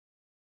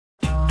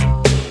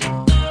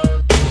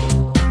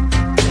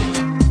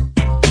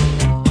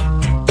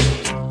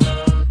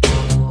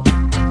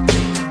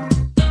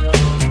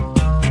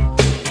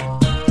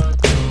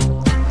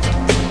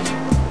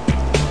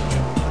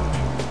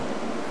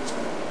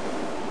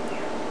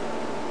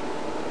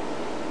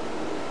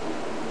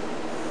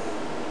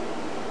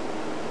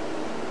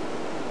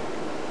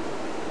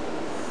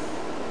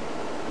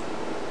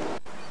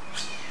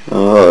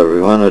Hi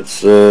everyone,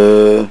 it's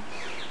a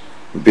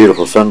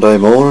beautiful Sunday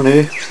morning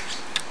here,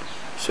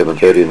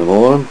 7:30 in the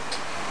morning,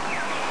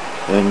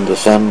 and the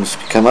sun's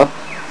come up.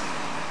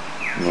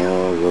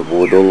 Now we've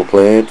watered all the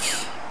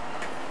plants.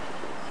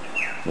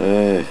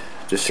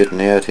 Just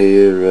sitting out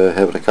here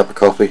having a cup of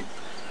coffee,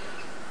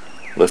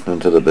 listening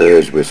to the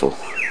birds whistle.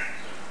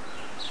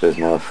 There's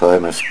my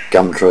famous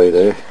gum tree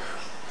there.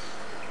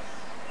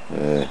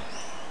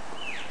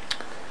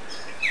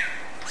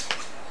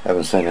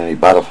 Haven't seen any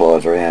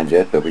butterflies around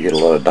yet, but we get a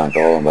lot of Dunk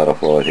Island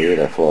butterflies here.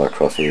 They fly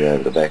across here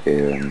over the back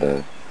here,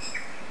 and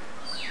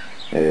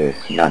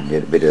none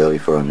yet, a bit early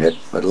for them yet,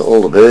 but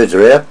all the birds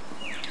are out,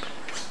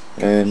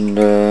 and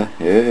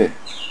yeah,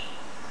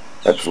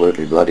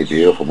 absolutely bloody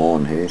beautiful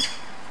morning here.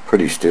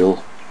 Pretty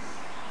still.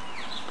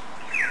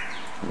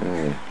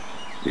 Yeah,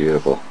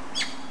 beautiful.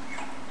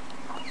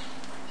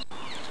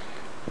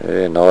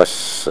 Yeah,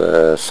 nice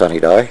sunny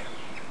day.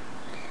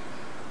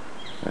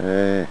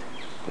 Yeah,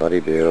 bloody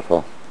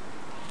beautiful.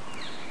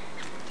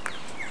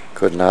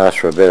 Couldn't ask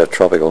for a better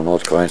tropical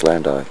North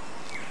Queensland day.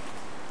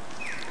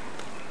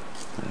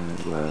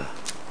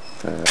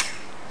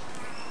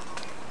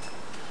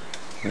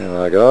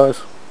 Anyway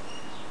guys,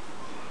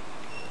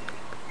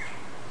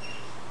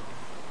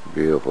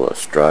 beautiful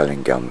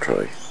Australian gum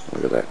tree.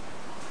 Look at that.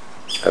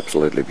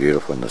 Absolutely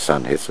beautiful when the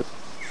sun hits it.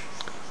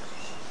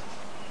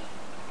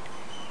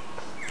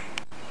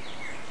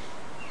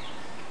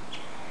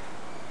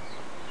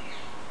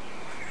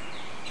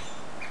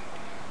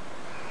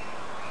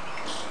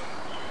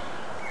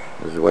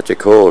 This is what you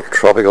call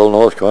tropical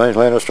North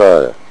Queensland,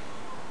 Australia.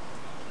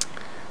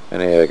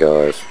 Anyhow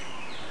guys,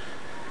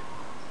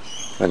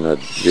 when the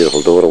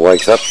beautiful daughter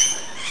wakes up,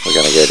 we're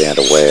going to go down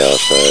to Wow,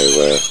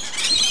 so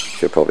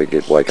she'll probably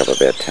wake up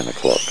about 10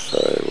 o'clock,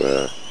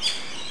 so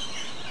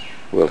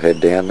we'll head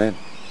down then.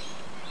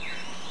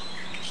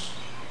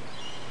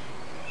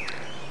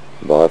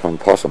 Bye from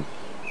Possum,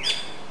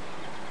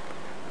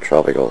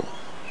 tropical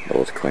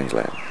North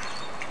Queensland.